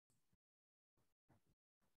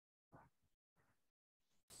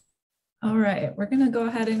All right, we're going to go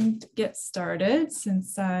ahead and get started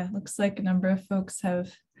since it looks like a number of folks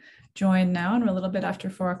have joined now and we're a little bit after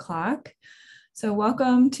 4 o'clock. So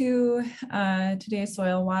welcome to today's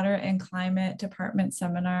Soil, Water, and Climate Department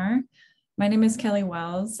seminar. My name is Kelly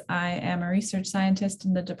Wells. I am a research scientist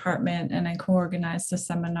in the department and I co-organized the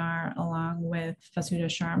seminar along with Vasudha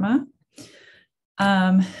Sharma.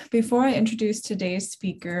 Before I introduce today's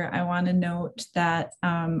speaker, I want to note that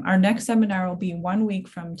our next seminar will be 1 week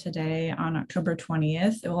from today on October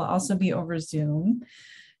 20th. It will also be over Zoom,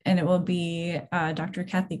 and it will be Dr.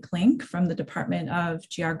 Kathy Klink from the Department of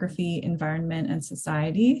Geography, Environment, and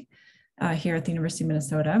Society here at the University of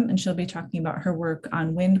Minnesota, and she'll be talking about her work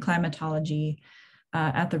on wind climatology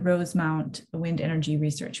at the Rosemount Wind Energy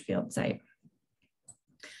Research Field site.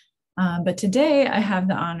 But today I have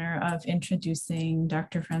the honor of introducing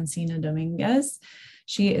Dr. Francina Dominguez.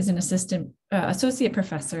 She is an associate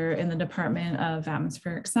professor in the Department of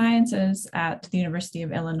Atmospheric Sciences at the University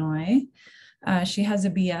of Illinois. She has a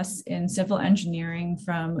BS in civil engineering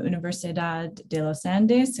from Universidad de los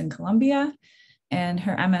Andes in Colombia, and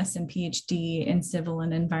her MS and PhD in civil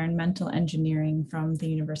and environmental engineering from the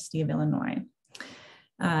University of Illinois.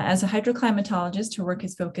 As a hydroclimatologist, her work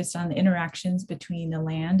is focused on the interactions between the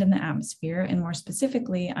land and the atmosphere, and more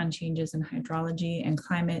specifically on changes in hydrology and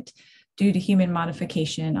climate due to human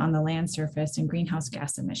modification on the land surface and greenhouse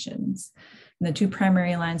gas emissions. And the two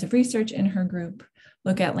primary lines of research in her group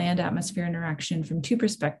look at land-atmosphere interaction from two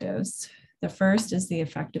perspectives. The first is the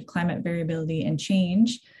effect of climate variability and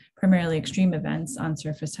change, primarily extreme events, on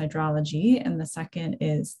surface hydrology, and the second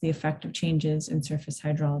is the effect of changes in surface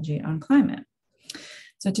hydrology on climate.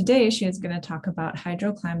 So today she is going to talk about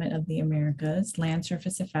hydroclimate of the Americas, land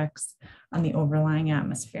surface effects on the overlying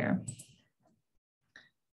atmosphere.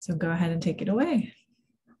 So go ahead and take it away.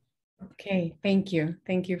 Okay, thank you.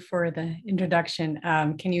 Thank you for the introduction.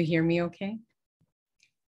 Can you hear me okay?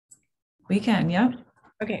 We can, yep.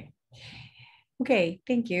 Okay. Okay,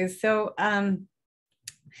 thank you. So as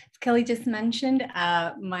Kelly just mentioned,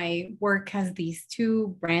 my work has these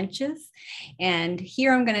two branches, and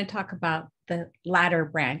here I'm going to talk about the latter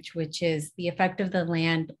branch, which is the effect of the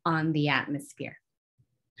land on the atmosphere.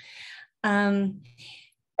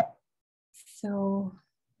 So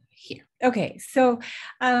here, okay, so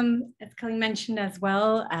as Kelly mentioned as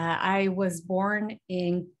well, I was born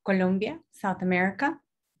in Colombia, South America,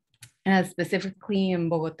 specifically in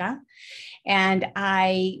Bogota, and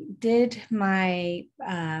I did my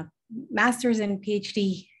master's and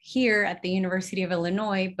PhD here at the University of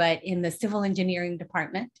Illinois, but in the civil engineering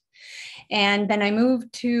department. And then I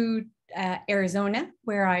moved to Arizona,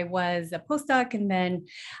 where I was a postdoc and then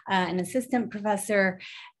an assistant professor.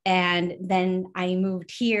 And then I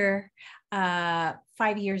moved here 5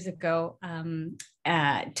 years ago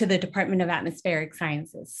to the Department of Atmospheric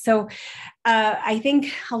Sciences. So I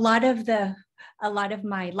think a lot of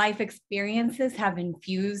my life experiences have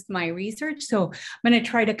infused my research. So I'm going to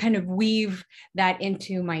try to kind of weave that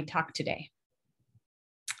into my talk today.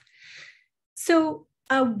 So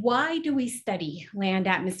why do we study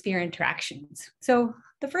land-atmosphere interactions? So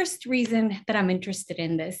the first reason that I'm interested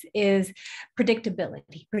in this is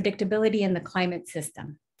predictability in the climate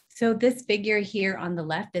system. So this figure here on the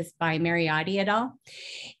left is by Mariotti et al.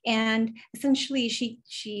 And essentially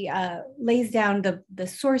she lays down the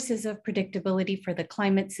sources of predictability for the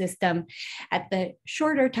climate system. At the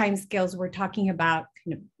shorter timescales, we're talking about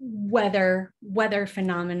kind of weather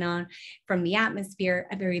phenomenon from the atmosphere.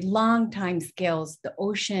 At very long timescales, the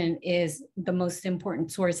ocean is the most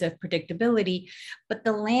important source of predictability, but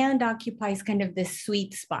the land occupies kind of this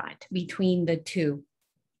sweet spot between the two.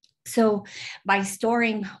 So by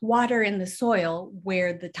storing water in the soil,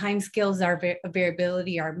 where the timescales of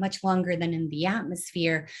variability are much longer than in the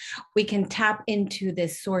atmosphere, we can tap into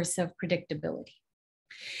this source of predictability.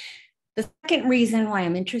 The second reason why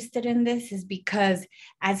I'm interested in this is because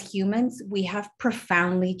as humans, we have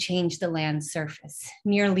profoundly changed the land surface.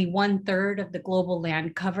 Nearly 1/3 of the global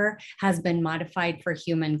land cover has been modified for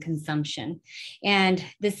human consumption. And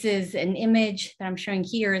this is an image that I'm showing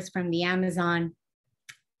here is from the Amazon.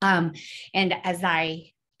 And as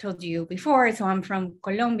I told you before, so I'm from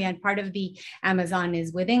Colombia, and part of the Amazon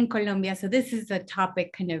is within Colombia. So this is a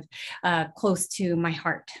topic kind of close to my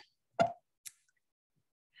heart.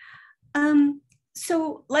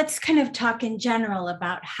 So let's kind of talk in general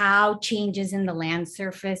about how changes in the land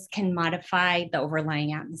surface can modify the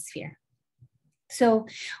overlying atmosphere. So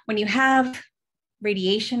when you have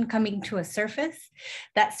radiation coming to a surface,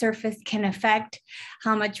 that surface can affect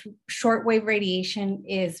how much shortwave radiation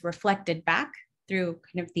is reflected back through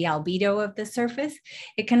kind of the albedo of the surface.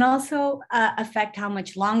 It can also affect how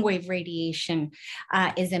much long wave radiation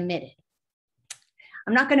is emitted.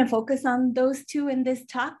 I'm not going to focus on those two in this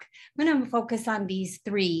talk. I'm going to focus on these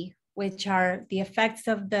three, which are the effects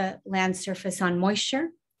of the land surface on moisture,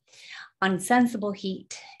 on sensible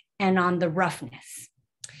heat, and on the roughness.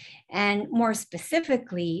 And more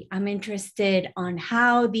specifically, I'm interested on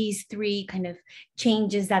how these three kind of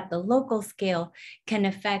changes at the local scale can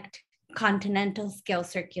affect continental scale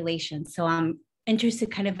circulation. So I'm interested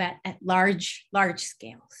kind of at large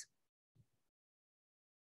scales.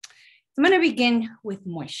 So I'm going to begin with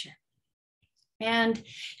moisture. And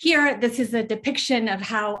here, this is a depiction of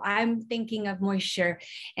how I'm thinking of moisture.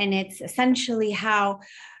 And it's essentially how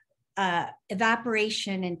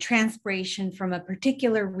evaporation and transpiration from a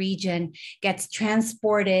particular region gets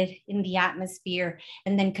transported in the atmosphere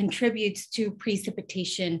and then contributes to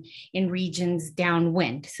precipitation in regions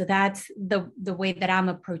downwind. So that's the way that I'm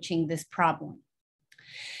approaching this problem.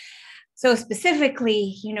 So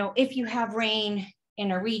specifically, if you have rain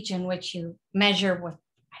in a region which you measure with,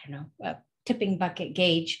 a tipping bucket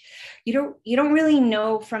gauge, you don't really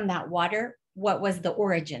know from that water what was the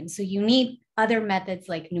origin. So you need other methods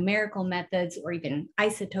like numerical methods or even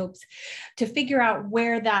isotopes to figure out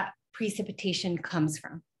where that precipitation comes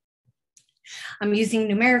from. I'm using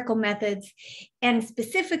numerical methods, and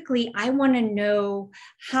specifically, I want to know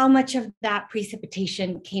how much of that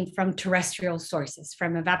precipitation came from terrestrial sources,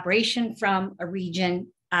 from evaporation from a region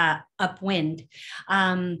upwind.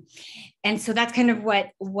 And so that's kind of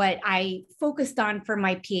what I focused on for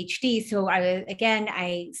my PhD. So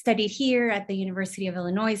I studied here at the University of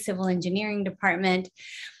Illinois Civil Engineering Department.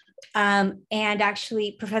 And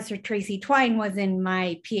actually, Professor Tracy Twine was in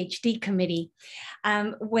my PhD committee,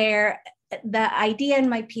 where the idea in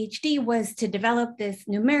my PhD was to develop this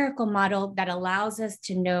numerical model that allows us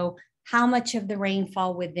to know how much of the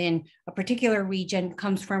rainfall within a particular region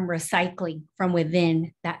comes from recycling from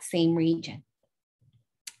within that same region.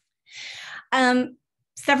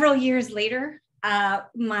 Several years later,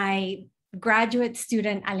 my graduate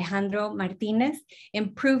student Alejandro Martinez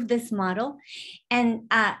improved this model,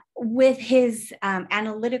 and with his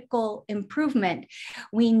analytical improvement,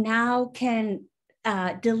 we now can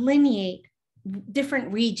delineate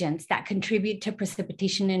different regions that contribute to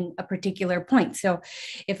precipitation in a particular point. So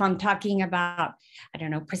if I'm talking about,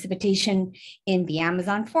 precipitation in the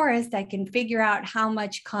Amazon forest, I can figure out how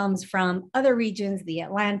much comes from other regions, the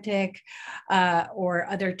Atlantic, or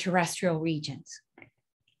other terrestrial regions.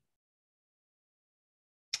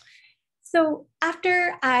 So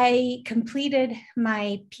after I completed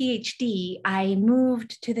my PhD, I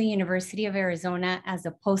moved to the University of Arizona as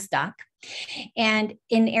a postdoc. And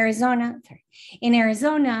in Arizona,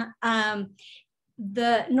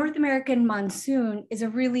 the North American monsoon is a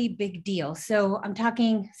really big deal. So I'm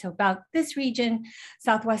talking about this region,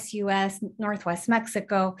 Southwest US, Northwest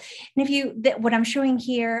Mexico. And what I'm showing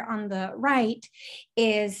here on the right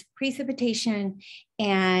is precipitation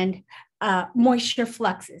and moisture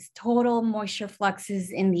fluxes, total moisture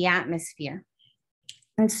fluxes in the atmosphere.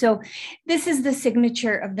 And so this is the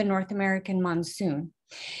signature of the North American monsoon.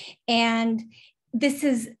 And this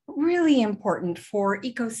is really important for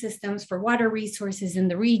ecosystems, for water resources in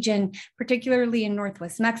the region, particularly in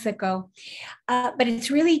Northwest Mexico. But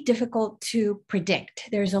it's really difficult to predict.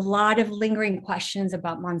 There's a lot of lingering questions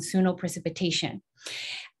about monsoonal precipitation.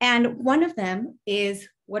 And one of them is,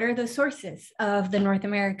 what are the sources of the North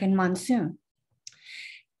American monsoon?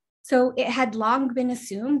 So it had long been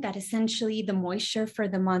assumed that essentially the moisture for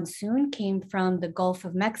the monsoon came from the Gulf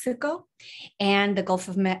of Mexico and the Gulf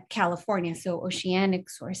of California, so oceanic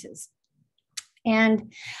sources.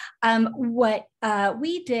 And what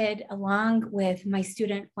we did along with my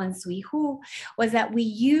student Juan Sui Hu was that we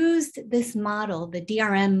used this model, the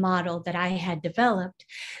DRM model that I had developed,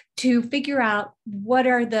 to figure out what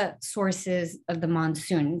are the sources of the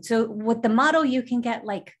monsoon. So with the model, you can get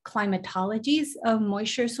like climatologies of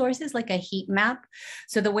moisture sources, like a heat map.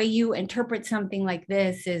 So the way you interpret something like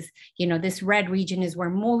this is, this red region is where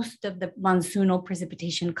most of the monsoonal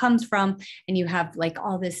precipitation comes from. And you have like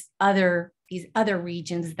all these other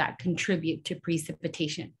regions that contribute to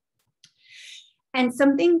precipitation. And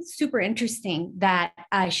something super interesting that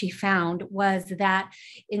she found was that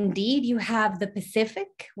indeed you have the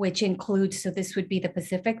Pacific, which includes, so this would be the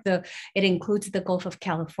Pacific, it includes the Gulf of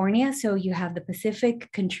California. So you have the Pacific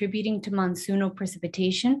contributing to monsoonal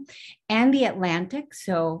precipitation, and the Atlantic,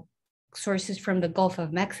 so sources from the Gulf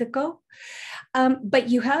of Mexico. But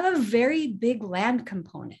you have a very big land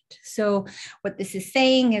component. So what this is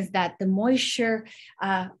saying is that the moisture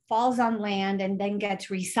falls on land and then gets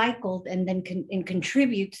recycled and then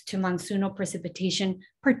contributes to monsoonal precipitation,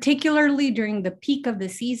 particularly during the peak of the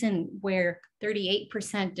season where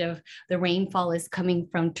 38% of the rainfall is coming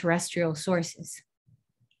from terrestrial sources.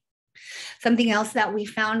 Something else that we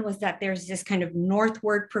found was that there's this kind of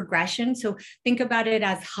northward progression. So think about it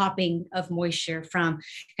as hopping of moisture from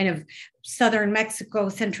kind of southern Mexico,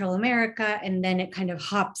 Central America, and then it kind of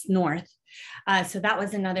hops north. So that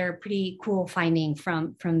was another pretty cool finding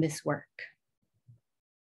from this work.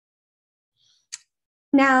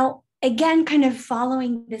 Now, again, kind of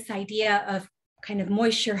following this idea of kind of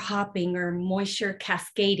moisture hopping or moisture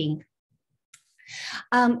cascading,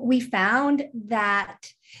 we found that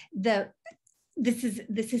this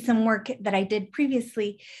is some work that I did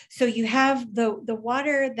previously. So you have the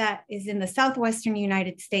water that is in the southwestern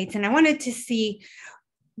United States, and I wanted to see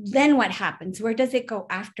then what happens. Where does it go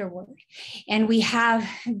afterward? And we have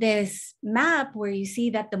this map where you see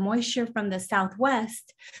that the moisture from the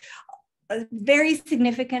southwest, a very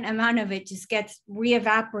significant amount of it just gets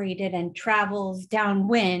re-evaporated and travels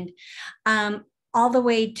downwind all the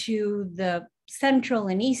way to the central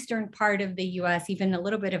and eastern part of the US, even a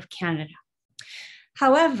little bit of Canada.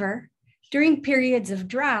 However, during periods of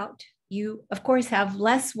drought, you of course have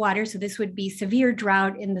less water. So this would be severe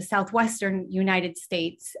drought in the southwestern United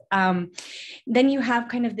States. Then you have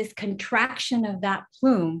kind of this contraction of that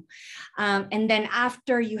plume. And then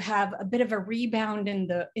after you have a bit of a rebound in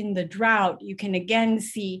the drought, you can again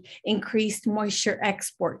see increased moisture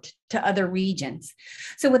export to other regions.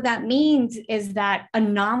 So what that means is that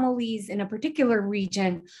anomalies in a particular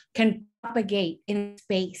region can propagate in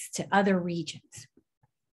space to other regions.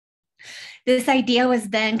 This idea was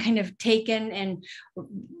then kind of taken and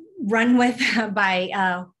run with by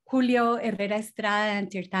Julio Herrera Estrada and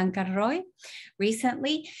Tirthankar Roy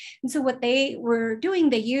recently. And so what they were doing,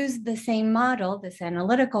 they used the same model, this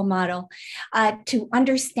analytical model, to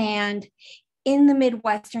understand in the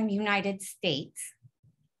Midwestern United States,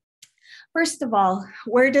 first of all,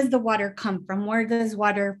 where does the water come from? Where does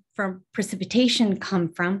water from precipitation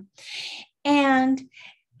come from? And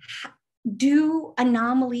do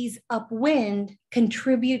anomalies upwind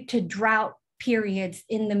contribute to drought periods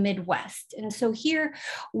in the Midwest? And so here,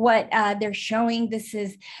 what they're showing, this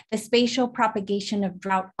is the spatial propagation of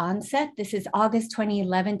drought onset. This is August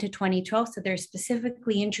 2011 to 2012. So they're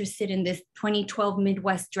specifically interested in this 2012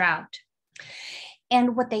 Midwest drought.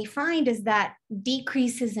 And what they find is that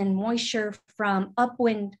decreases in moisture from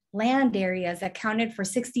upwind land areas accounted for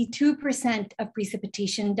 62% of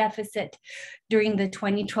precipitation deficit during the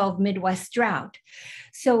 2012 Midwest drought.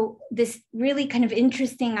 So this really kind of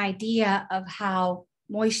interesting idea of how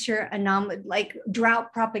moisture anomaly, like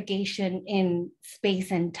drought propagation in space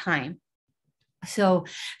and time. So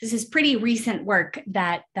this is pretty recent work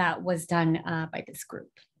that was done by this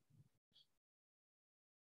group.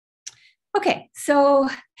 Okay, so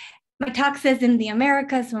my talk says in the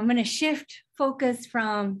Americas, so I'm going to shift focus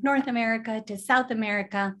from North America to South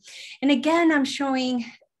America. And again, I'm showing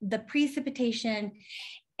the precipitation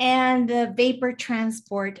and the vapor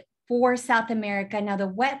transport for South America. Now, the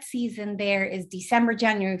wet season there is December,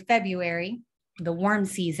 January, February, the warm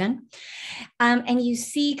season. And you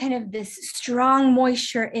see kind of this strong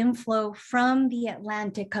moisture inflow from the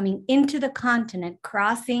Atlantic coming into the continent,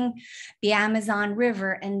 crossing the Amazon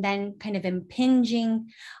River, and then kind of impinging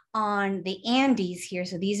on the Andes here.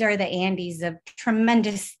 So these are the Andes, a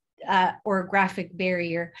tremendous orographic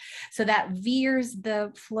barrier. So that veers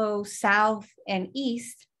the flow south and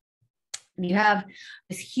east. You have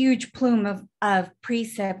this huge plume of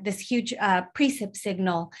precip, this huge precip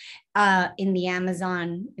signal in the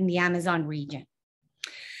Amazon region.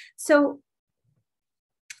 So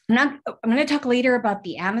I'm going to talk later about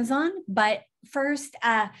the Amazon, but first,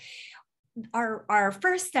 our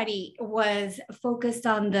first study was focused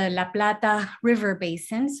on the La Plata River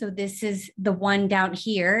Basin. So this is the one down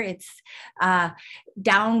here. It's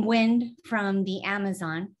downwind from the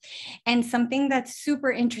Amazon. And something that's super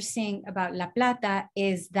interesting about La Plata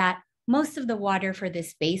is that most of the water for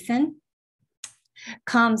this basin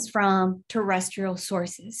comes from terrestrial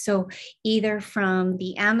sources. So either from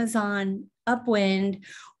the Amazon upwind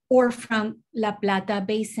or from La Plata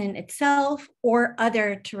Basin itself, or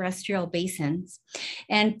other terrestrial basins.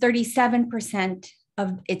 And 37%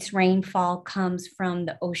 of its rainfall comes from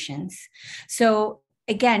the oceans. So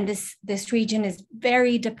again, this region is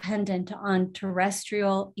very dependent on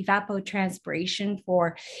terrestrial evapotranspiration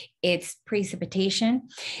for its precipitation.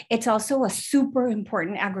 It's also a super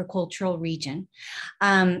important agricultural region.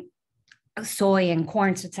 Soy and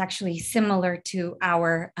corn, so it's actually similar to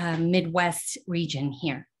our Midwest region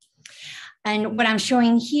here. And what I'm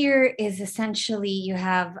showing here is essentially you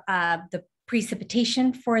have the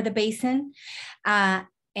precipitation for the basin.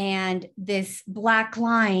 And this black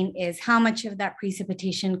line is how much of that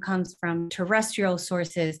precipitation comes from terrestrial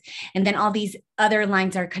sources. And then all these other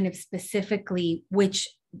lines are kind of specifically which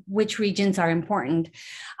which regions are important.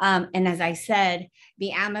 And as I said,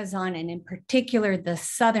 the Amazon, and in particular, the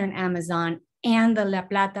Southern Amazon and the La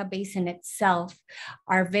Plata Basin itself,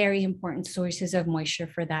 are very important sources of moisture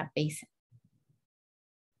for that basin.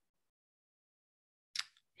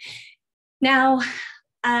 Now,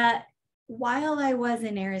 while I was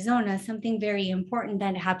in Arizona, something very important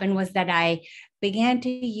that happened was that I began to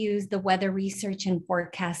use the weather research and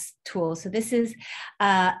forecast tool. So this is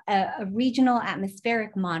a regional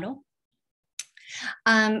atmospheric model,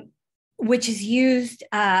 which is used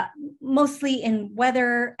mostly in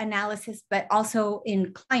weather analysis, but also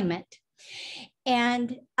in climate.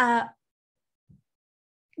 And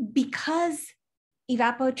because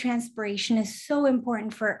evapotranspiration is so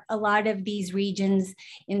important for a lot of these regions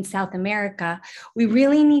in South America, we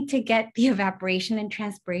really need to get the evaporation and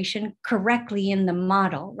transpiration correctly in the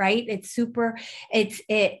model, right?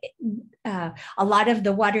 A lot of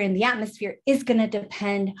the water in the atmosphere is going to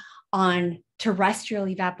depend on terrestrial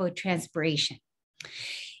evapotranspiration.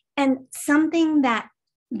 And something that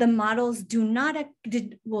the models did not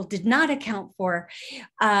account for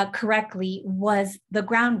correctly was the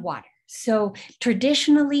groundwater. So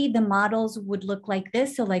traditionally, the models would look like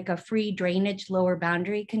this, so like a free drainage lower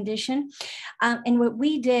boundary condition. And what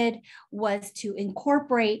we did was to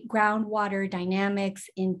incorporate groundwater dynamics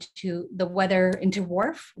into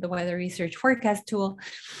WRF, the weather research forecast tool.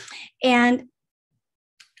 And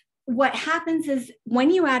what happens is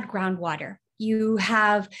when you add groundwater, you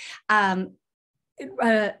have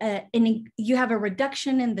you have a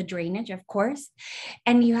reduction in the drainage, of course,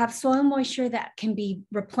 and you have soil moisture that can be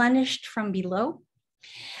replenished from below.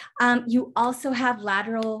 You also have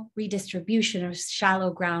lateral redistribution of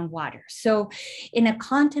shallow groundwater. So in a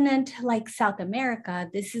continent like South America,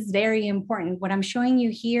 this is very important. What I'm showing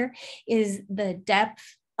you here is the depth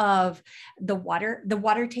of the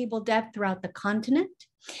water table depth throughout the continent.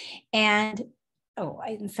 And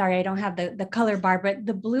I'm sorry, I don't have the color bar, but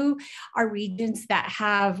the blue are regions that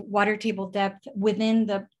have water table depth within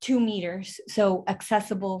the 2 meters, so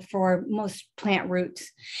accessible for most plant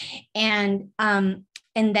roots. And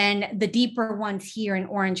then the deeper ones here in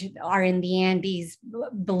orange are in the Andes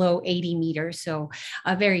below 80 meters, so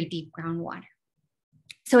a very deep groundwater.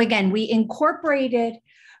 So again, we incorporated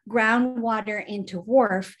groundwater into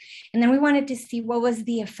WRF, and then we wanted to see what was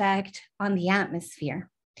the effect on the atmosphere.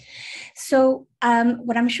 So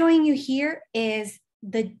what I'm showing you here is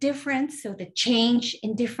the difference, so the change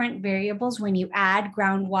in different variables when you add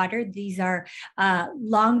groundwater. These are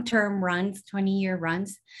long-term runs, 20-year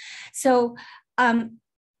runs. So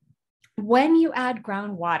when you add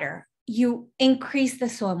groundwater, you increase the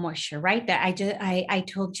soil moisture, right? That I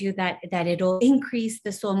told you that it'll increase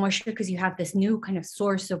the soil moisture because you have this new kind of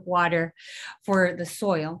source of water for the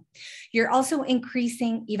soil. You're also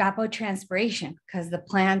increasing evapotranspiration because the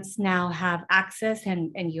plants now have access,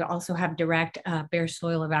 and you also have direct bare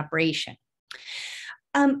soil evaporation.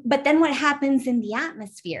 But then what happens in the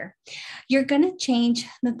atmosphere? You're going to change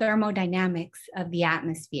the thermodynamics of the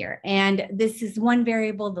atmosphere. And this is one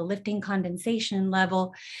variable, the lifting condensation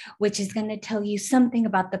level, which is going to tell you something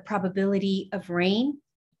about the probability of rain.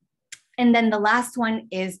 And then the last one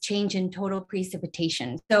is change in total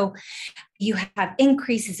precipitation. So you have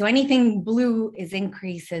increases. So anything blue is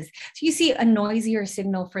increases. So you see a noisier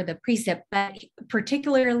signal for the precip, but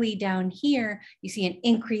particularly down here, you see an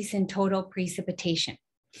increase in total precipitation.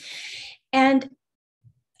 And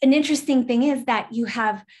an interesting thing is that you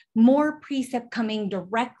have more precip coming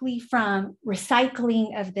directly from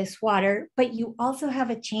recycling of this water, but you also have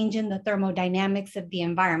a change in the thermodynamics of the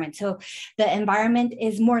environment. So the environment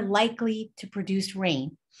is more likely to produce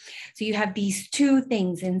rain. So you have these two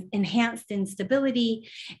things, enhanced instability,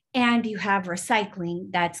 and you have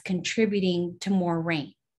recycling that's contributing to more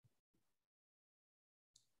rain.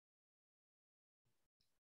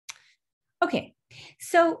 Okay,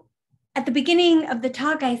 so at the beginning of the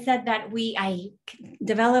talk, I said that I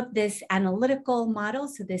developed this analytical model,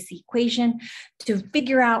 so this equation, to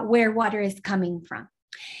figure out where water is coming from.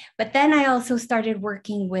 But then I also started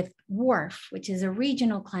working with WRF, which is a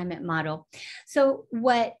regional climate model. So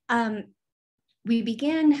what we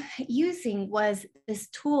began using was this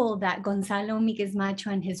tool that Gonzalo Miguez Macho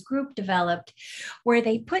and his group developed, where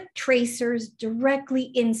they put tracers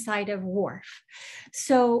directly inside of WRF.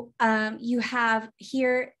 So you have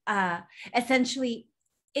here, essentially,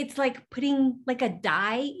 it's like putting like a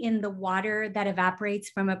dye in the water that evaporates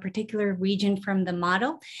from a particular region from the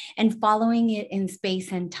model and following it in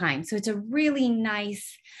space and time. So it's a really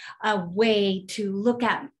nice way to look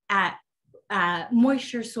at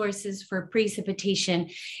moisture sources for precipitation,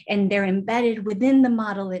 and they're embedded within the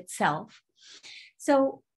model itself.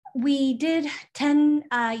 So we did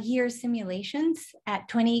 10-year simulations at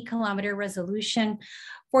 20-kilometer resolution,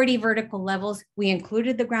 40 vertical levels. We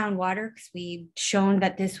included the groundwater because we've shown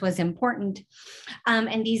that this was important.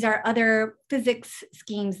 And these are other physics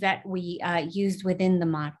schemes that we used within the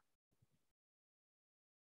model.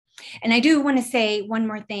 And I do want to say one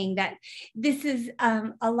more thing, that this is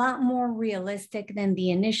a lot more realistic than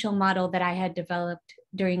the initial model that I had developed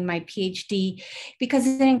during my PhD, because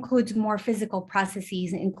it includes more physical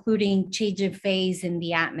processes, including change of phase in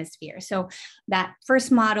the atmosphere. So that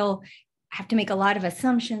first model, I have to make a lot of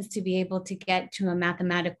assumptions to be able to get to a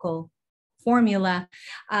mathematical formula,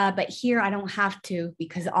 but here I don't have to,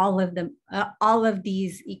 because all of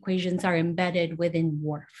these equations are embedded within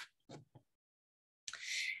WRF.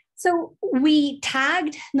 So we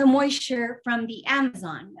tagged the moisture from the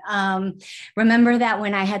Amazon. Remember that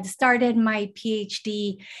when I had started my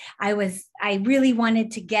PhD, I really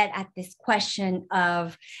wanted to get at this question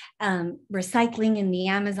of recycling in the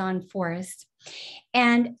Amazon forest.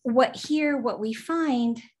 And what we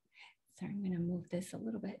find, sorry, I'm gonna move this a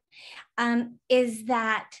little bit, is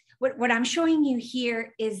that what I'm showing you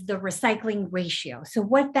here is the recycling ratio. So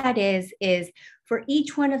what that is for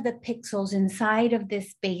each one of the pixels inside of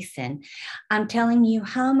this basin, I'm telling you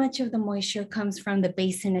how much of the moisture comes from the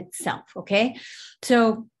basin itself, okay?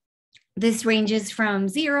 So this ranges from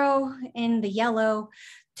 0 in the yellow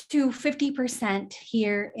to 50%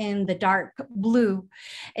 here in the dark blue.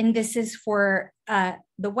 And this is for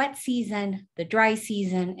the wet season, the dry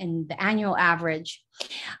season, and the annual average.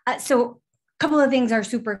 So a couple of things are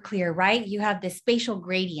super clear, right? You have this spatial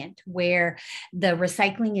gradient where the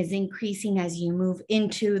recycling is increasing as you move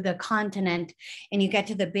into the continent and you get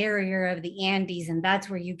to the barrier of the Andes, and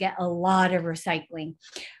that's where you get a lot of recycling.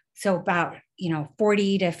 So about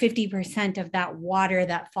 40 to 50% of that water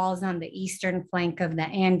that falls on the eastern flank of the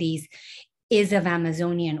Andes is of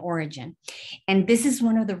Amazonian origin. And this is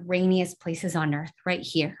one of the rainiest places on Earth, right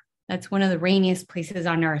here. That's one of the rainiest places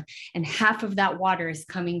on Earth. And half of that water is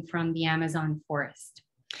coming from the Amazon forest.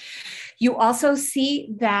 You also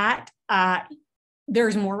see that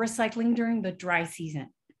there's more recycling during the dry season.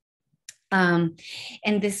 And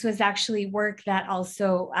this was actually work that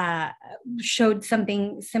also showed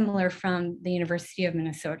something similar from the University of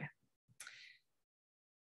Minnesota.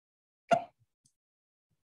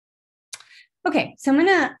 Okay, so I'm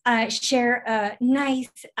gonna share a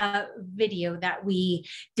nice video that we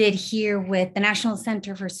did here with the National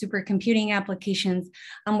Center for Supercomputing Applications.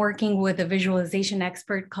 I'm working with a visualization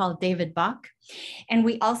expert called David Bach. And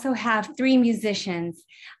we also have 3 musicians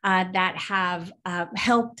that have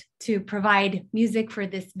helped to provide music for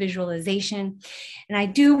this visualization. And I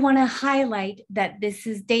do want to highlight that this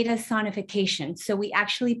is data sonification. So we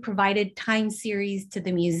actually provided time series to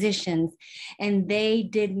the musicians, and they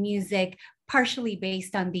did music partially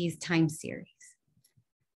based on these time series.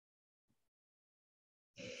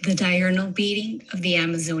 The diurnal beating of the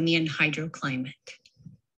Amazonian hydroclimate.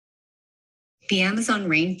 The Amazon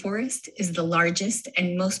rainforest is the largest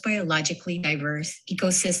and most biologically diverse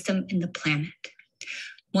ecosystem in the planet.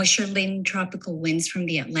 Moisture-laden tropical winds from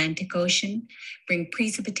the Atlantic Ocean bring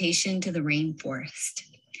precipitation to the rainforest.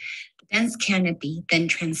 The dense canopy then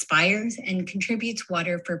transpires and contributes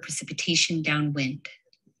water for precipitation downwind.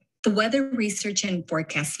 The Weather Research and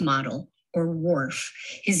Forecast Model, or WRF,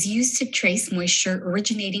 is used to trace moisture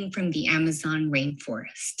originating from the Amazon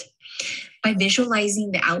rainforest. By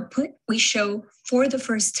visualizing the output, we show for the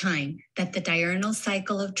first time that the diurnal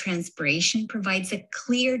cycle of transpiration provides a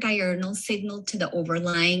clear diurnal signal to the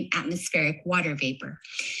overlying atmospheric water vapor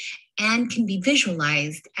and can be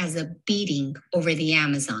visualized as a beating over the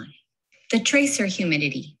Amazon. The tracer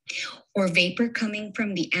humidity, or vapor coming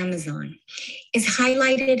from the Amazon, is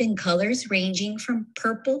highlighted in colors ranging from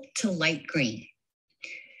purple to light green.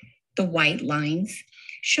 The white lines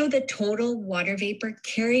show the total water vapor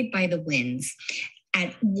carried by the winds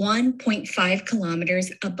at 1.5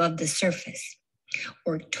 kilometers above the surface,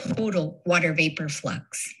 or total water vapor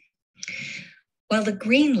flux. While the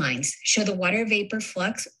green lines show the water vapor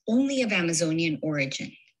flux only of Amazonian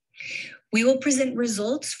origin. We will present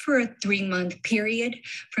results for a 3-month period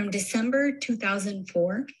from December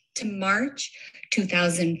 2004 to March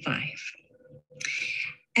 2005.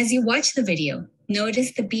 As you watch the video,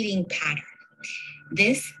 notice the beating pattern.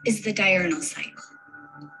 This is the diurnal cycle.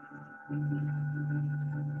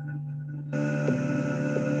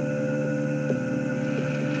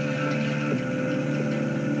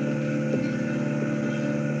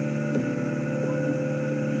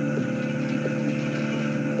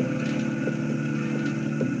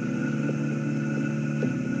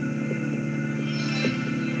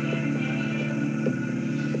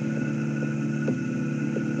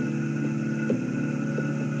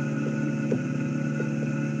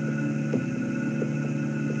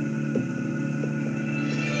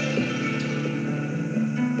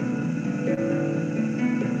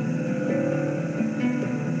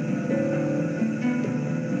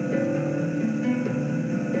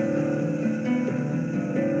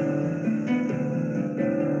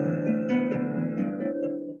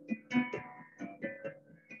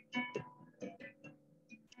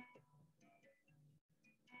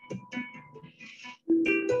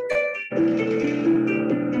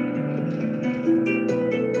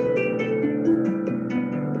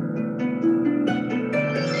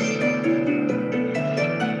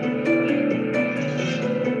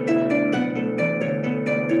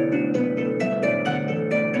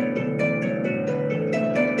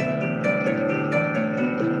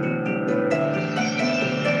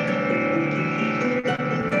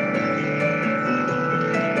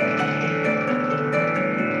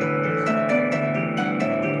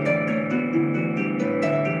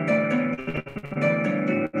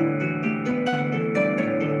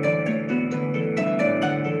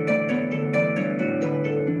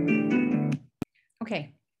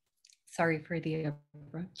 Okay, sorry for the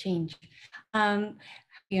abrupt change. You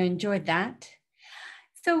enjoyed that.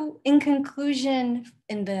 So in conclusion,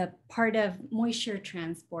 in the part of moisture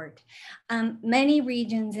transport, many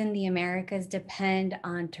regions in the Americas depend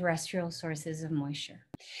on terrestrial sources of moisture.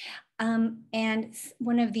 And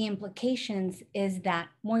one of the implications is that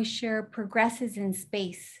moisture progresses in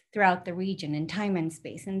space throughout the region, in time and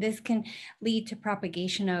space. And this can lead to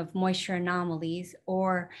propagation of moisture anomalies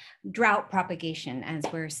or drought propagation, as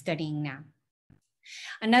we're studying now.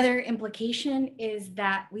 Another implication is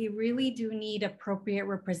that we really do need appropriate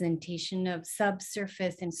representation of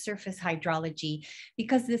subsurface and surface hydrology,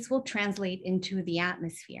 because this will translate into the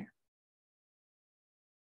atmosphere.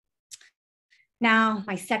 Now,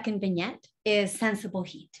 my second vignette is sensible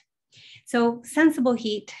heat. So sensible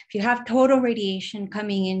heat, if you have total radiation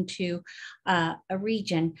coming into a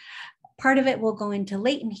region, part of it will go into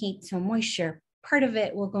latent heat, so moisture, part of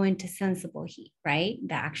it will go into sensible heat, right?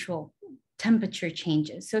 The actual temperature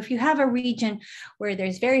changes. So if you have a region where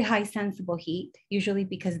there's very high sensible heat, usually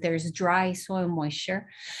because there's dry soil moisture,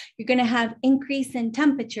 you're going to have increase in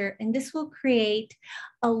temperature, and this will create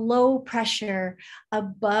a low pressure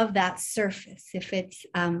above that surface if it's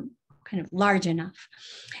kind of large enough.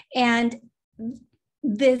 And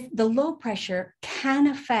the low pressure can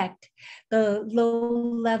affect the low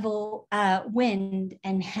level wind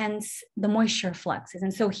and hence the moisture fluxes.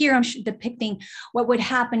 And so here I'm depicting what would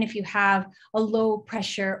happen if you have a low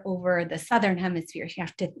pressure over the southern hemisphere. You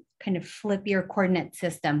have to kind of flip your coordinate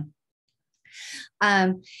system.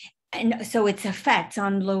 And so its effects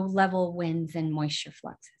on low level winds and moisture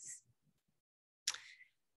fluxes.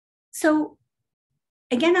 So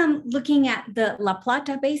again, I'm looking at the La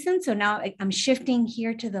Plata Basin. So now I'm shifting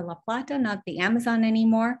here to the La Plata, not the Amazon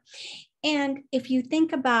anymore. And if you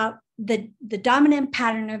think about the dominant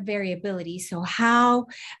pattern of variability, so how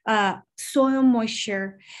soil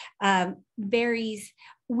moisture varies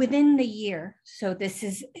within the year. So this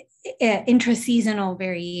is intraseasonal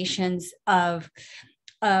variations of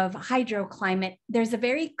hydroclimate. There's a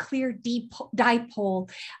very clear dipole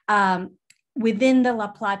within the La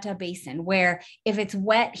Plata Basin, where if it's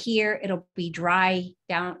wet here, it'll be dry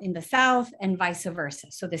down in the south and vice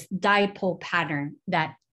versa. So this dipole pattern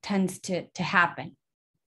that tends to happen.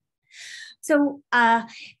 So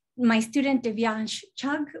my student Divyansh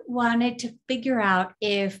Chugh wanted to figure out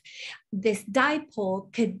if this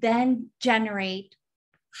dipole could then generate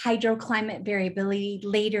hydroclimate variability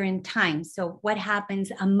later in time. So what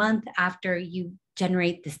happens a month after you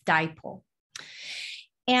generate this dipole?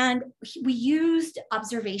 And we used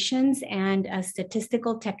observations and a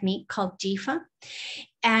statistical technique called GIFA.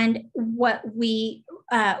 And what he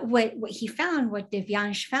found, what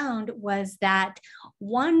Divyansh found, was that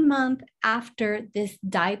 1 month after this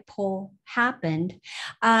dipole happened,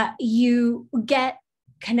 you get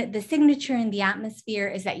kind of the signature in the atmosphere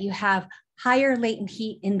is that you have higher latent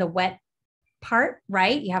heat in the wet part,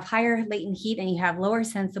 right? You have higher latent heat and you have lower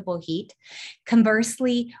sensible heat.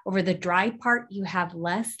 Conversely, over the dry part, you have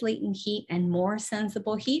less latent heat and more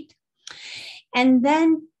sensible heat. And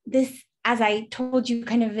then this, as I told you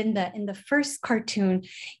kind of in the first cartoon,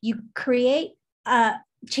 you create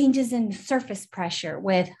changes in surface pressure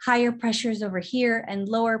with higher pressures over here and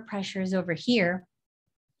lower pressures over here.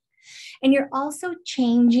 And you're also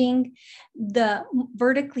changing the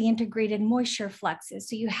vertically integrated moisture fluxes.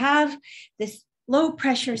 So you have this low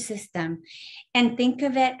pressure system, and think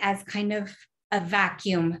of it as kind of a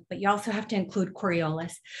vacuum, but you also have to include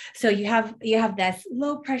Coriolis. So you have this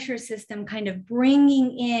low pressure system kind of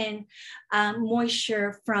bringing in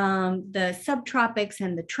moisture from the subtropics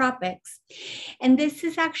and the tropics. And this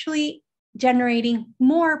is actually generating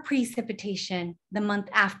more precipitation the month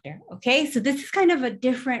after, okay? So this is kind of a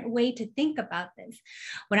different way to think about this.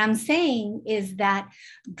 What I'm saying is that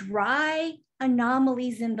dry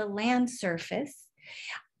anomalies in the land surface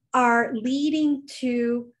are leading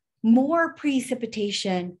to more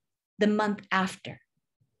precipitation the month after.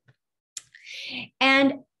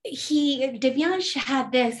 And Divyansh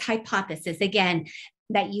had this hypothesis, again,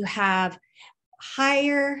 that you have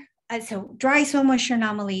higher, so dry soil moisture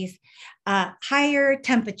anomalies, higher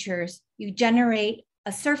temperatures, you generate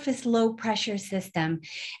a surface low pressure system,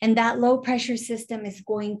 and that low pressure system is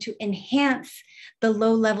going to enhance the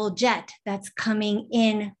low level jet that's coming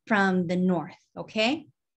in from the north, okay?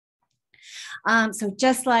 So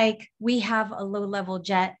just like we have a low level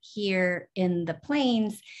jet here in the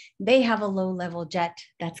plains, they have a low level jet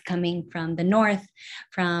that's coming from the north,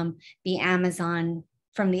 from the Amazon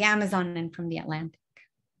and from the Atlantic.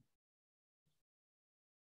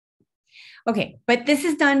 Okay, but this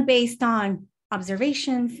is done based on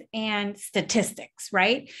observations and statistics,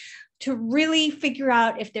 right? to really figure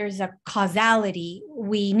out if there's a causality,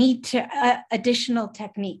 we need to additional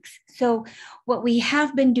techniques. So what we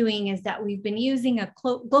have been doing is that we've been using a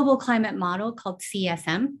global climate model called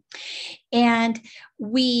CSM, and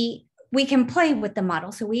we can play with the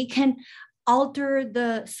model. So we can alter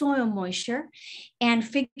the soil moisture and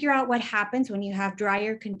figure out what happens when you have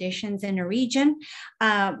drier conditions in a region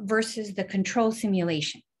versus the control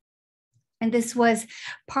simulation. And this was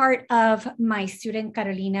part of my student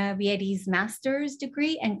Carolina Vieri's master's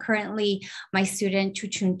degree. And currently my student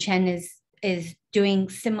Chuchun Chen is doing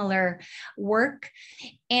similar work.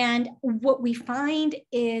 And what we find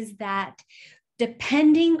is that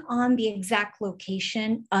depending on the exact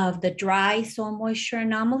location of the dry soil moisture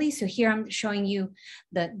anomaly. So here I'm showing you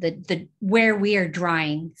the where we are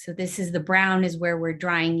drying. So this is the brown is where we're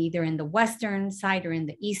drying either in the western side or in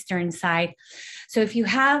the eastern side. So if you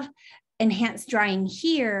have enhanced drying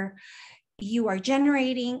here, you are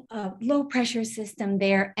generating a low pressure system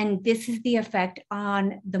there, and this is the effect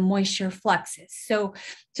on the moisture fluxes. So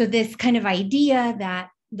this kind of idea that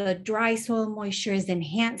the dry soil moisture is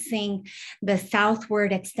enhancing the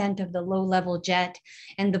southward extent of the low level jet,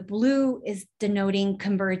 and the blue is denoting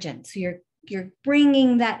convergence. So you're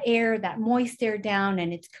bringing that air, that moist air down,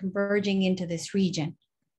 and it's converging into this region,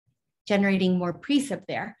 generating more precip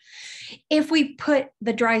there. If we put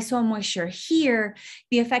the dry soil moisture here,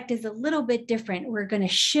 the effect is a little bit different. We're going to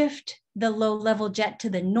shift the low level jet to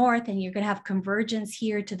the north, and you're going to have convergence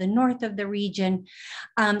here to the north of the region.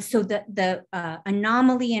 So the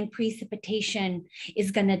anomaly in precipitation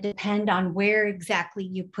is going to depend on where exactly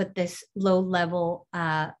you put this low level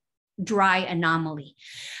dry anomaly.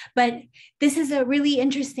 But this is a really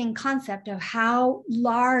interesting concept of how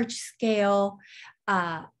large scale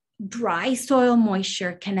dry soil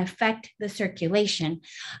moisture can affect the circulation.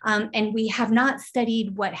 And we have not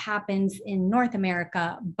studied what happens in North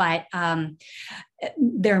America, but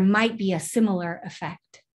there might be a similar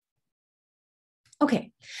effect.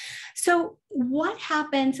 Okay, so what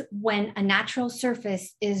happens when a natural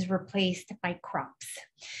surface is replaced by crops?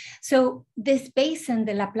 So this basin,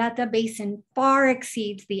 the La Plata Basin, far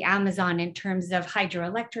exceeds the Amazon in terms of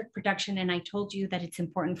hydroelectric production. And I told you that it's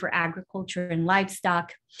important for agriculture and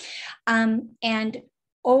livestock. And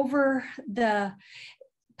over the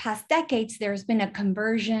past decades, there's been a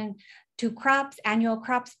conversion to crops, annual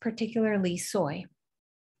crops, particularly soy.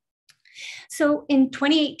 So in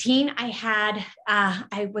 2018,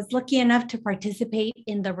 I was lucky enough to participate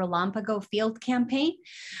in the Relampago Field Campaign,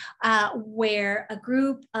 where a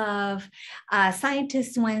group of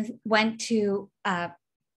scientists went to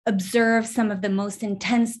observe some of the most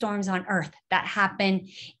intense storms on Earth that happen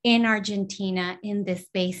in Argentina in this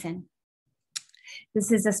basin.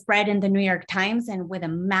 This is a spread in the New York Times, and with a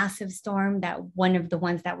massive storm, that one of the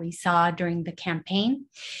ones that we saw during the campaign.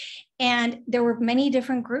 And there were many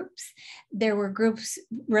different groups. There were groups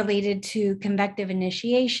related to convective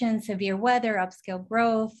initiation, severe weather, upscale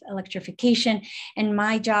growth, electrification, and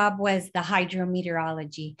my job was the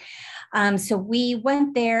hydrometeorology. So we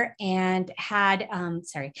went there and had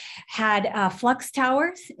flux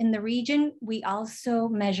towers in the region. We also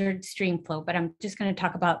measured stream flow, but I'm just going to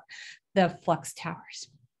talk about the flux towers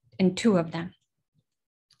and two of them.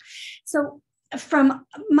 So from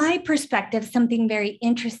my perspective, something very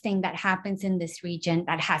interesting that happens in this region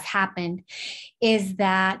that has happened is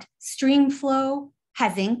that stream flow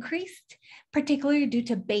has increased, particularly due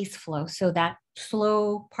to base flow. So that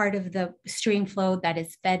slow part of the stream flow that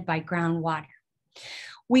is fed by groundwater.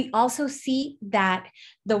 We also see that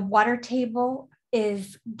the water table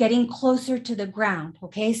is getting closer to the ground,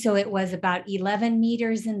 okay? So it was about 11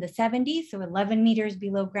 meters in the 70s, so 11 meters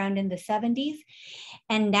below ground in the 70s.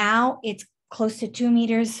 And now it's close to 2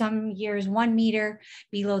 meters, some years 1 meter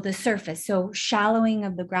below the surface, so shallowing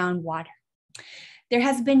of the groundwater. There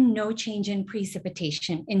has been no change in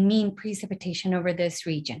precipitation, in mean precipitation over this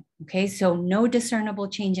region, okay? So no discernible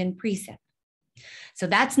change in precip. So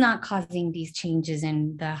that's not causing these changes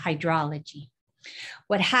in the hydrology.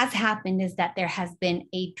 What has happened is that there has been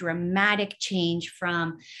a dramatic change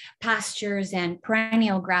from pastures and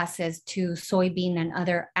perennial grasses to soybean and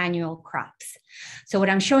other annual crops. So what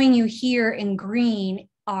I'm showing you here in green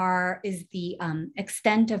is the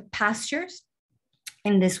extent of pastures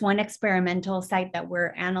in this one experimental site that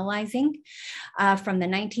we're analyzing from the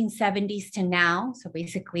 1970s to now. So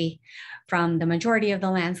basically from the majority of the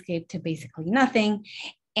landscape to basically nothing,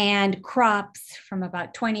 and crops from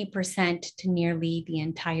about 20% to nearly the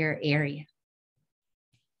entire area.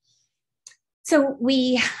 So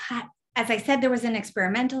we as I said, there was an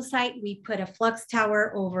experimental site. We put a flux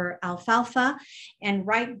tower over alfalfa, and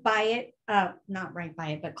right by it, not right by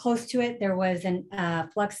it, but close to it, there was a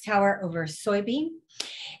flux tower over soybean.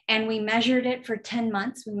 And we measured it for 10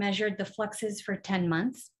 months. We measured the fluxes for 10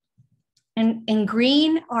 months. And in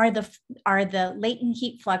green are the latent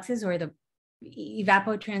heat fluxes, or the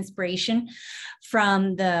evapotranspiration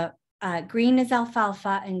from the green is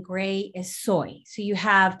alfalfa and gray is soy. So you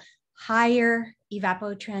have higher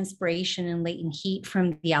evapotranspiration and latent heat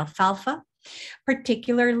from the alfalfa,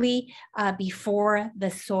 particularly before the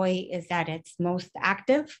soy is at its most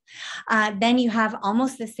active. Then you have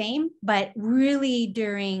almost the same, but really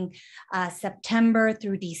during September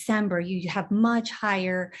through December, you have much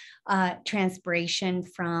higher transpiration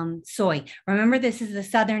from soy. Remember, this is the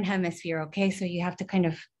Southern Hemisphere, okay? So you have to kind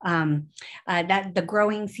of, that the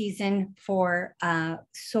growing season for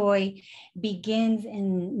soy begins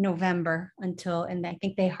in November until, and I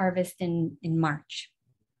think they harvest in March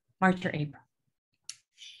or April.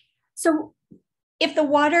 So if the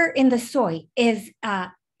water in the soy is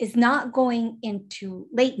not going into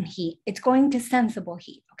latent heat, it's going to sensible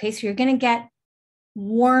heat. Okay, so you're going to get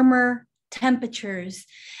warmer temperatures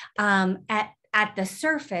at the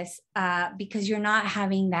surface because you're not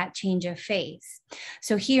having that change of phase.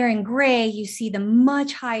 So here in gray, you see the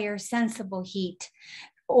much higher sensible heat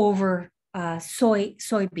over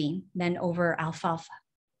soybean than over alfalfa.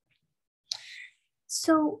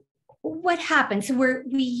 So what happens? So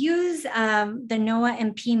we use the NOAA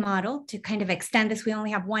MP model to kind of extend this. We only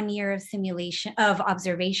have 1 year of simulation of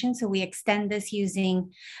observation, so we extend this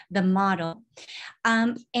using the model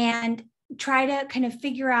and try to kind of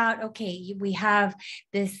figure out, okay, we have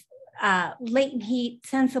this latent heat,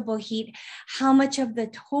 sensible heat, how much of the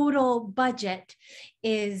total budget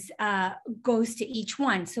is goes to each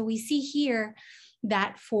one. So we see here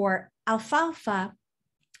that for alfalfa,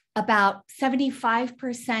 about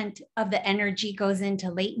 75% of the energy goes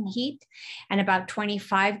into latent heat and about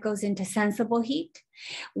 25% goes into sensible heat.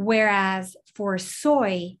 Whereas for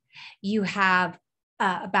soy, you have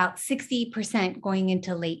about 60% going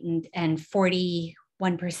into latent and 41%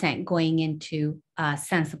 going into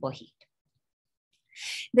sensible heat.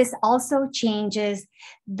 This also changes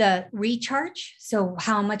the recharge. So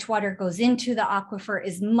how much water goes into the aquifer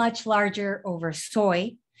is much larger over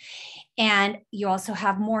soy. And you also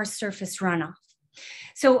have more surface runoff.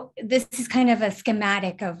 So this is kind of a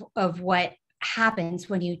schematic of what happens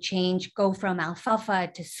when you go from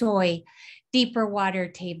alfalfa to soy, deeper water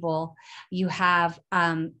table. You have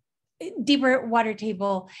deeper water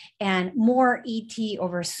table and more ET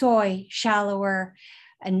over soy, shallower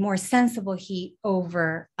and more sensible heat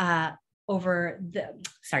over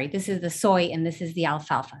this is the soy and this is the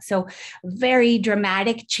alfalfa. So very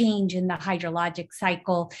dramatic change in the hydrologic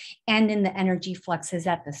cycle and in the energy fluxes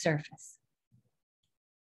at the surface.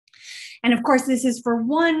 And of course, this is for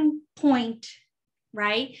 1 point,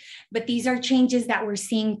 right? But these are changes that we're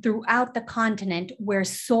seeing throughout the continent where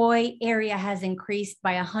soy area has increased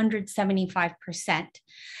by 175%.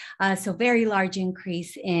 So very large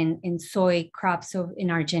increase in soy crops in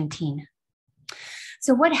Argentina.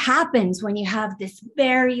 So what happens when you have this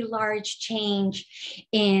very large change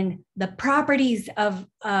in the properties of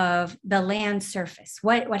the land surface?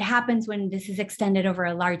 What happens when this is extended over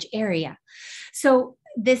a large area? So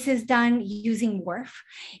this is done using WRF,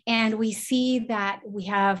 and we see that we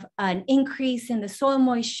have an increase in the soil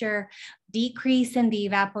moisture, decrease in the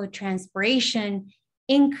evapotranspiration,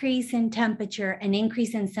 increase in temperature, and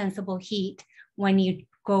increase in sensible heat when you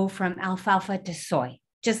go from alfalfa to soy.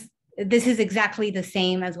 This is exactly the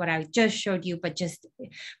same as what I just showed you, but just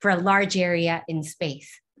for a large area in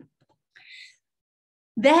space.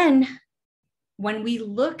 Then, when we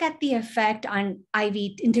look at the effect on IV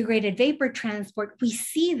integrated vapor transport, we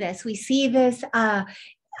see this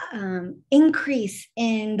increase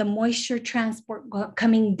in the moisture transport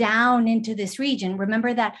coming down into this region.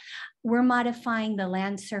 Remember that we're modifying the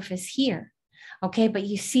land surface here. Okay, but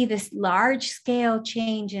you see this large scale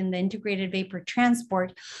change in the integrated vapor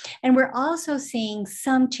transport. And we're also seeing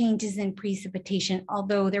some changes in precipitation,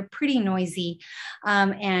 although they're pretty noisy.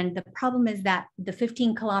 And the problem is that the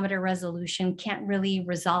 15-kilometer resolution can't really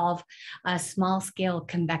resolve small scale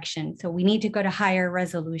convection. So we need to go to higher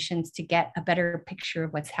resolutions to get a better picture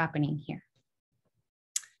of what's happening here.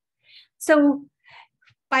 So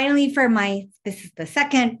finally, this is the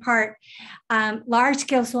second part,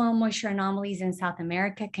 large-scale soil moisture anomalies in South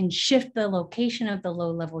America can shift the location of the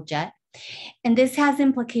low-level jet. And this has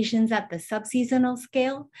implications at the subseasonal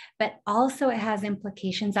scale, but also it has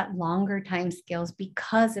implications at longer time scales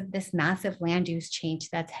because of this massive land use change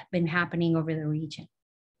that's been happening over the region.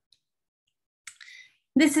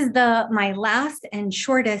 This is my last and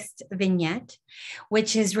shortest vignette,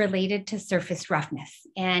 which is related to surface roughness.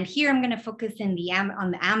 And here I'm going to focus on the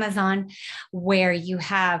Amazon, where you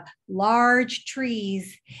have large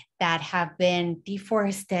trees that have been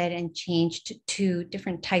deforested and changed to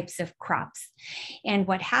different types of crops. And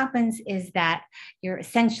what happens is that you're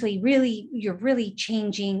essentially really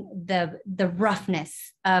changing the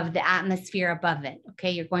roughness of the atmosphere above it.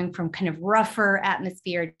 Okay, you're going from kind of rougher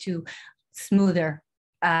atmosphere to smoother.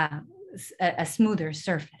 A smoother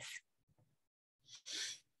surface.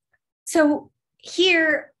 So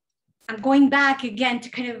here, I'm going back again to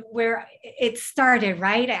kind of where it started,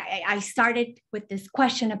 right? I started with this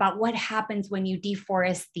question about what happens when you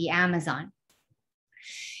deforest the Amazon.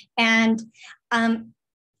 And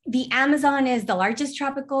the Amazon is the largest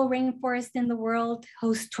tropical rainforest in the world,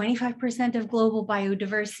 hosts 25% of global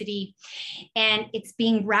biodiversity, and it's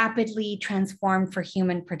being rapidly transformed for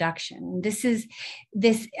human production. This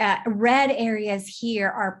red areas here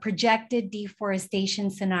are projected deforestation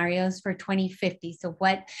scenarios for 2050. So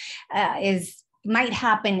what might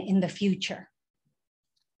happen in the future.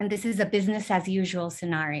 And this is a business as usual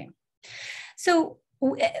scenario. So,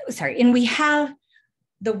 and we have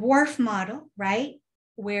the WRF model, right?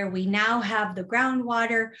 Where we now have the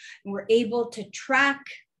groundwater, and we're able to track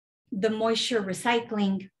the moisture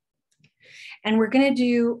recycling. And we're going to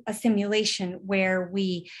do a simulation where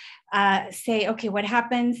we say, okay, what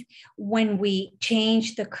happens when we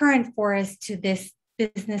change the current forest to this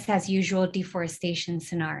business as usual deforestation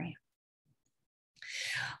scenario?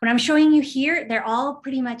 What I'm showing you here, they're all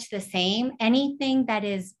pretty much the same. Anything that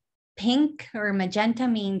is pink or magenta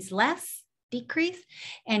means less, decrease,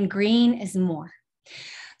 and green is more.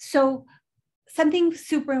 So something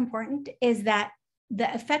super important is that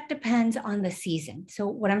the effect depends on the season. So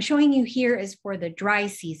what I'm showing you here is for the dry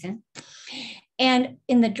season. And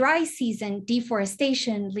in the dry season,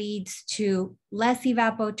 deforestation leads to less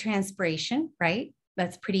evapotranspiration, right?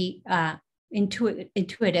 That's pretty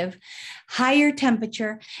intuitive, higher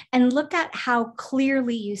temperature, and look at how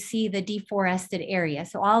clearly you see the deforested area.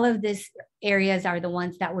 So all of these areas are the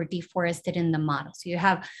ones that were deforested in the model. So you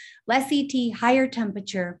have less ET, higher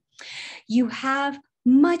temperature. You have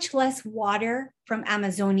much less water from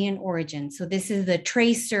Amazonian origin. So this is the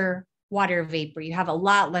tracer water vapor. You have a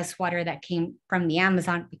lot less water that came from the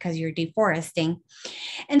Amazon because you're deforesting.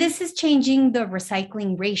 And this is changing the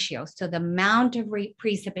recycling ratio. So the amount of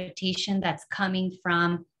precipitation that's coming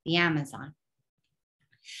from the Amazon.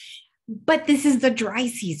 But this is the dry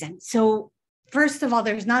season. So first of all,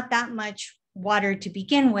 there's not that much water to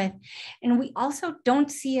begin with. And we also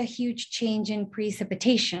don't see a huge change in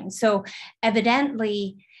precipitation. So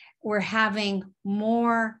evidently, we're having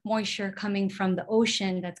more moisture coming from the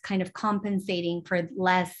ocean that's kind of compensating for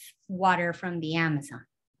less water from the Amazon.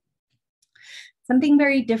 Something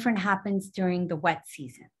very different happens during the wet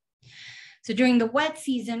season. So during the wet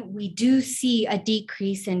season, we do see a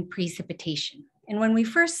decrease in precipitation. And when we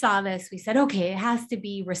first saw this, we said, okay, it has to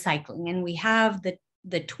be recycling. And we have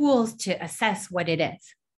the tools to assess what it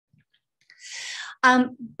is.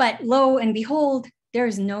 But lo and behold, there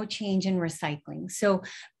is no change in recycling. So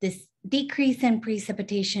this decrease in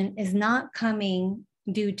precipitation is not coming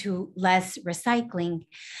due to less recycling.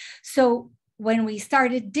 So when we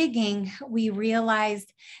started digging, we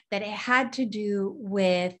realized that it had to do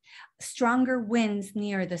with stronger winds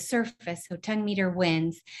near the surface, so 10-meter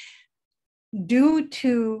winds, due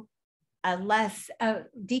to a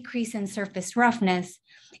decrease in surface roughness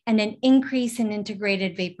and an increase in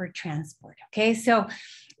integrated vapor transport. Okay, so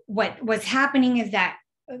what's happening is that,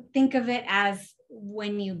 think of it as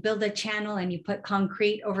when you build a channel and you put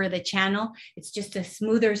concrete over the channel, it's just a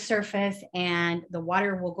smoother surface and the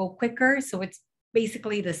water will go quicker. So it's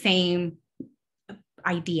basically the same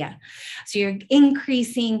idea. So you're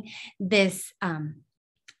increasing this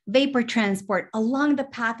vapor transport along the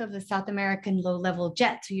path of the South American low-level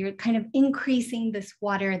jet. So you're kind of increasing this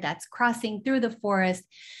water that's crossing through the forest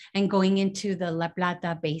and going into the La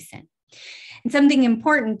Plata Basin. And something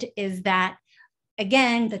important is that,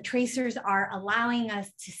 again, the tracers are allowing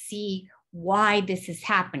us to see why this is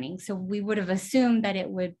happening. So we would have assumed that it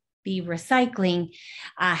would be recycling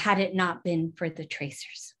had it not been for the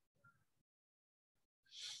tracers.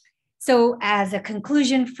 So as a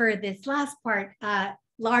conclusion for this last part,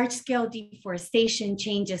 large-scale deforestation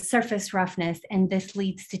changes surface roughness, and this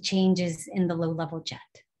leads to changes in the low-level jet.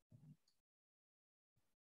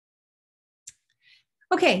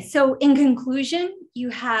 Okay, so in conclusion, you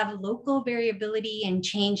have local variability and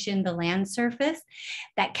change in the land surface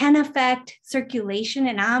that can affect circulation,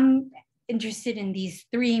 and I'm interested in these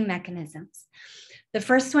three mechanisms. The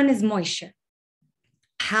first one is moisture.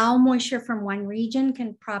 how moisture from one region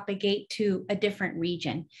can propagate to a different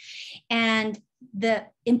region. And the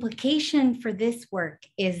implication for this work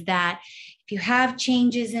is that if you have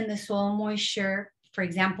changes in the soil moisture, for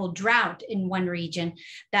example, drought in one region,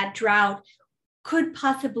 that drought could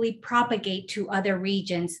possibly propagate to other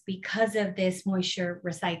regions because of this moisture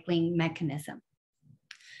recycling mechanism.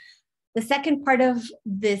 The second part of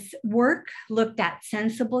this work looked at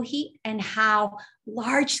sensible heat and how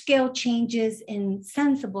large-scale changes in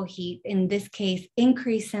sensible heat, in this case,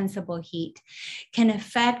 increased sensible heat, can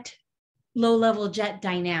affect low-level jet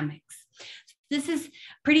dynamics. This is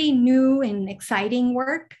pretty new and exciting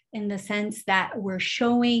work in the sense that we're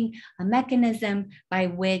showing a mechanism by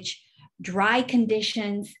which dry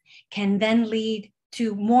conditions can then lead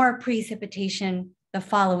to more precipitation the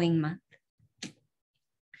following month.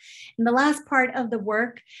 And the last part of the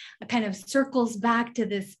work kind of circles back to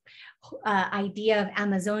this idea of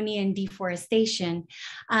Amazonian deforestation.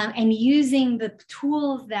 And using the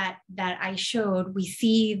tools that I showed, we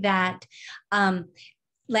see that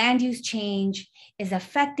land use change is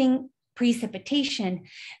affecting precipitation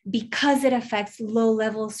because it affects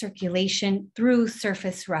low-level circulation through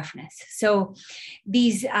surface roughness. So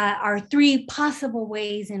these are three possible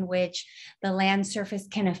ways in which the land surface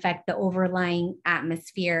can affect the overlying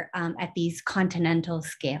atmosphere at these continental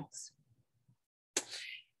scales.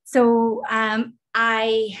 So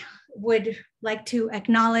I would like to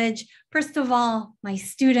acknowledge, first of all, my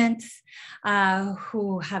students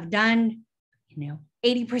who have done,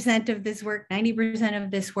 80% of this work, 90% of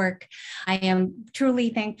this work. I am truly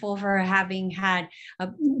thankful for having had a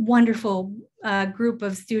wonderful group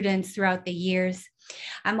of students throughout the years.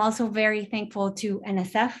 I'm also very thankful to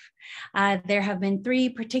NSF. There have been 3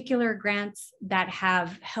 particular grants that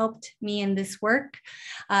have helped me in this work.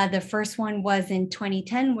 The first one was in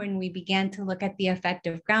 2010 when we began to look at the effect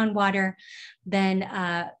of groundwater. Then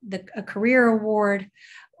a career award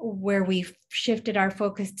where we've shifted our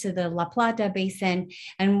focus to the La Plata Basin,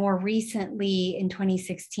 and more recently in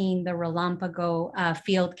 2016, the Relámpago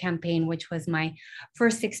field campaign, which was my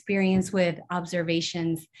first experience with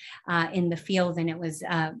observations in the field, and it was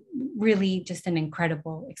really just an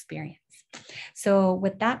incredible experience. So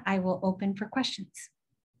with that, I will open for questions.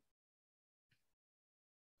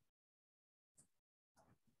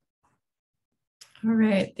 All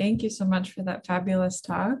right, thank you so much for that fabulous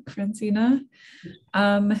talk, Francina.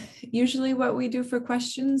 Usually what we do for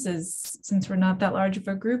questions is, since we're not that large of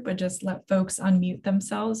a group, I just let folks unmute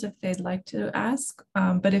themselves if they'd like to ask.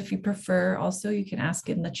 But if you prefer, also you can ask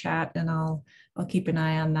in the chat and I'll keep an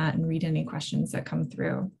eye on that and read any questions that come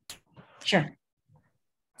through. Sure.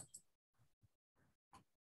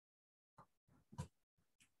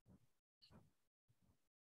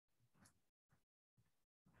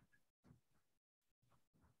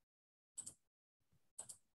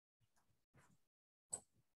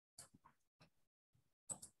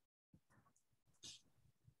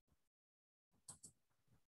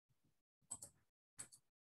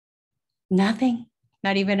 Nothing,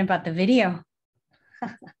 not even about the video.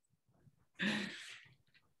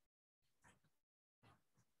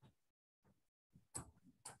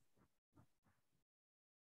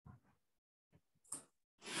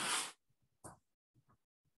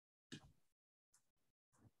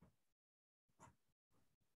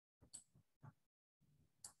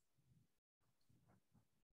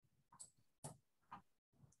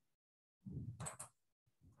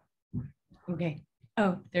 Okay.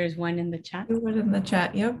 Oh, there's one in the chat. One in the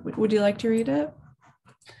chat. Yep. Would you like to read it?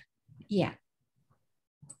 Yeah.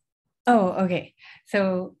 Oh, okay.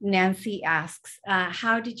 So Nancy asks,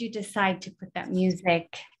 how did you decide to put that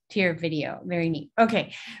music to your video? Very neat.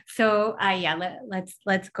 Okay. So yeah,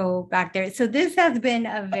 let's go back there. So this has been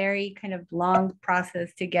a very kind of long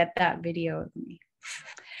process to get that video of me.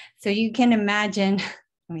 So you can imagine,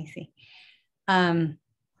 let me see.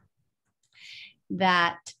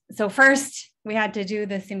 So first we had to do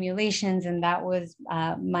the simulations, and that was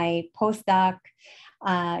my postdoc,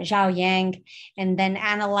 Zhao Yang, and then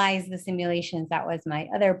analyze the simulations. That was my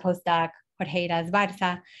other postdoc, Jorge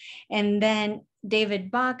Barza, and then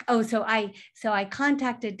David Bach. Oh, so I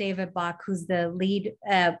contacted David Bach, who's the lead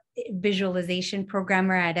visualization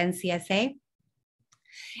programmer at NCSA.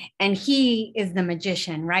 And he is the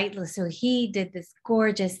magician, right? So he did this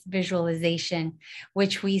gorgeous visualization,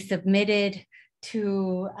 which we submitted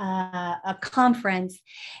to a conference,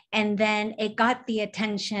 and then it got the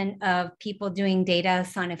attention of people doing data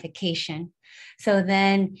sonification. So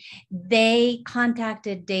then they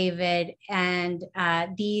contacted David, and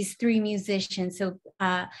these 3 musicians, so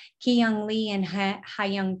Ki-Young Lee and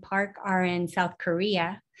Ha-Young Park are in South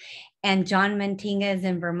Korea, and John Mentinga is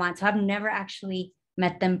in Vermont. So I've never actually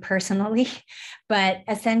met them personally, but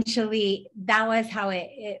essentially that was how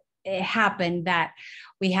it happened, that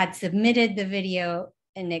we had submitted the video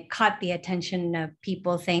and it caught the attention of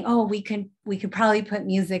people saying, oh, we could probably put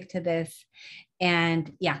music to this.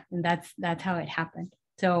 And yeah, and that's how it happened.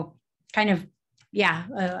 So kind of, yeah,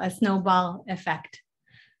 a snowball effect.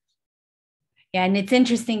 Yeah, and it's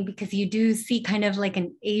interesting because you do see kind of like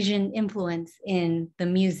an Asian influence in the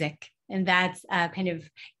music, and that's kind of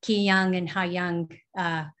Ki Young and Ha Young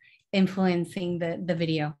influencing the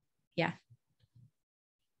video. Yeah.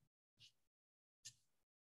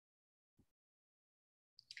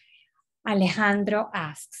 Alejandro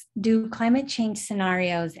asks, do climate change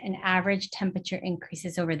scenarios and average temperature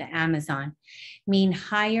increases over the Amazon mean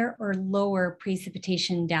higher or lower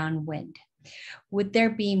precipitation downwind? Would there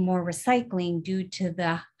be more recycling due to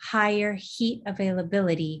the higher heat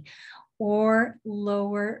availability or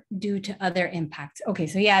lower due to other impacts? Okay,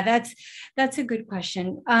 so yeah, that's a good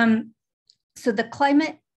question. So the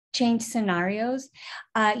climate change scenarios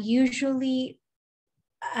usually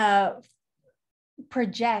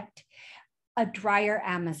project a drier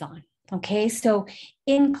Amazon. Okay, so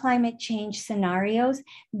in climate change scenarios,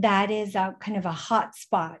 that is a kind of a hot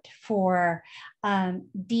spot for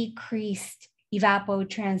decreased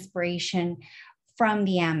evapotranspiration from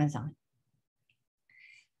the Amazon.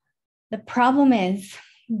 The problem is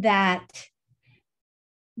that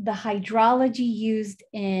the hydrology used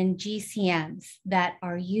in GCMs that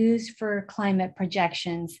are used for climate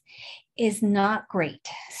projections is not great.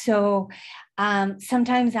 So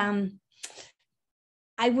sometimes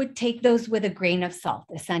I would take those with a grain of salt,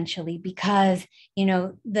 essentially, because, you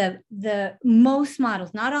know, the most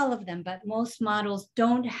models, not all of them, but most models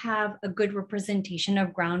don't have a good representation of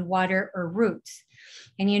groundwater or roots.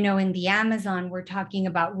 And, you know, in the Amazon, we're talking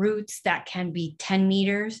about roots that can be 10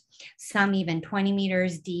 meters, some even 20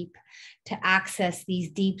 meters deep, to access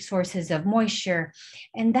these deep sources of moisture.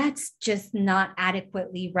 And that's just not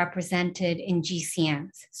adequately represented in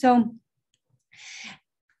GCMs. So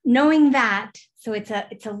knowing that, so it's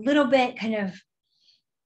a little bit kind of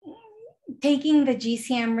taking the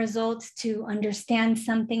GCM results to understand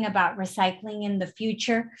something about recycling in the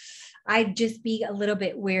future, I'd just be a little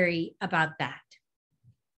bit wary about that.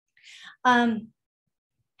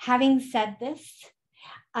 Having said this,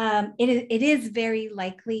 it is very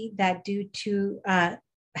likely that due to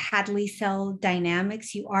Hadley cell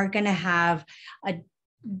dynamics, you are going to have a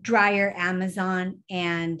drier Amazon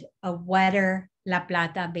and a wetter La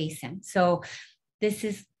Plata basin. So this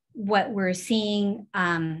is what we're seeing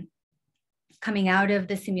coming out of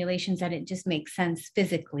the simulations, that it just makes sense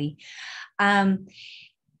physically.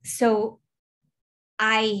 So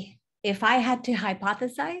if I had to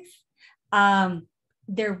hypothesize,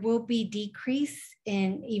 there will be decrease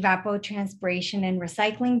in evapotranspiration and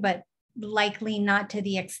recycling, but likely not to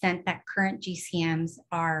the extent that current GCMs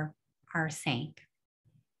are saying.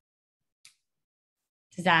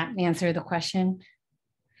 Does that answer the question?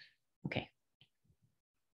 Okay.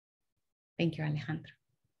 Thank you, Alejandro.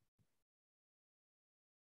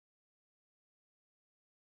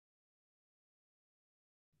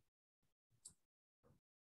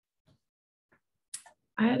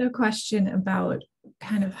 I had a question about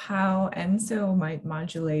kind of how ENSO might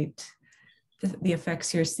modulate the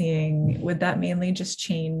effects you're seeing. Would that mainly just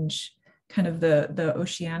change kind of the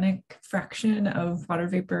oceanic fraction of water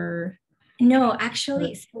vapor? No,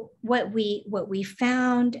 actually, so what we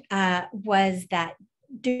found was that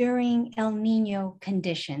during El Nino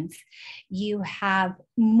conditions, you have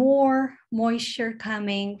more moisture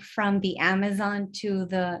coming from the Amazon to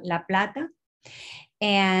the La Plata.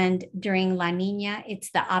 And during La Nina, it's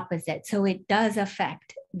the opposite. So it does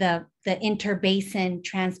affect the interbasin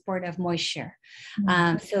transport of moisture.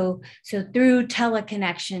 Mm-hmm. So through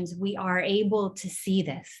teleconnections, we are able to see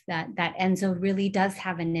this, that ENSO really does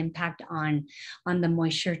have an impact on the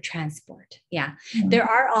moisture transport. Yeah. Mm-hmm. There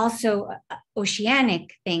are also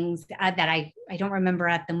oceanic things that I don't remember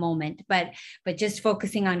at the moment, but just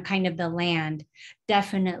focusing on kind of the land,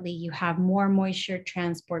 definitely you have more moisture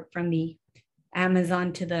transport from the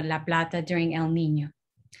Amazon to the La Plata during El Nino.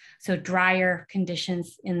 So drier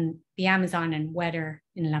conditions in the Amazon and wetter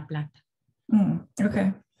in La Plata.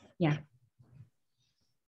 Okay. Yeah.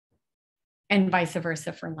 And vice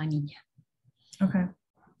versa for La Nina. Okay.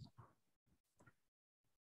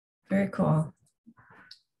 Very cool.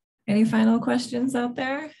 Any final questions out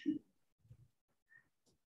there?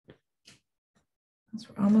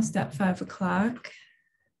 We're almost at 5 o'clock.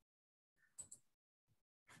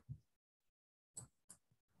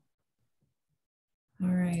 All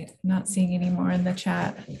right, not seeing any more in the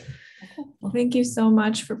chat. Well, thank you so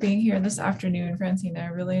much for being here this afternoon, Francina. I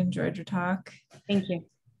really enjoyed your talk. Thank you.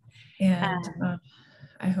 And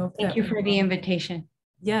I hope thank you for the invitation.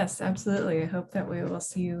 Yes, absolutely. I hope that we will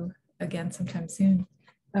see you again sometime soon.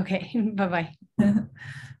 Okay, bye-bye.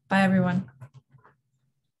 Bye, everyone.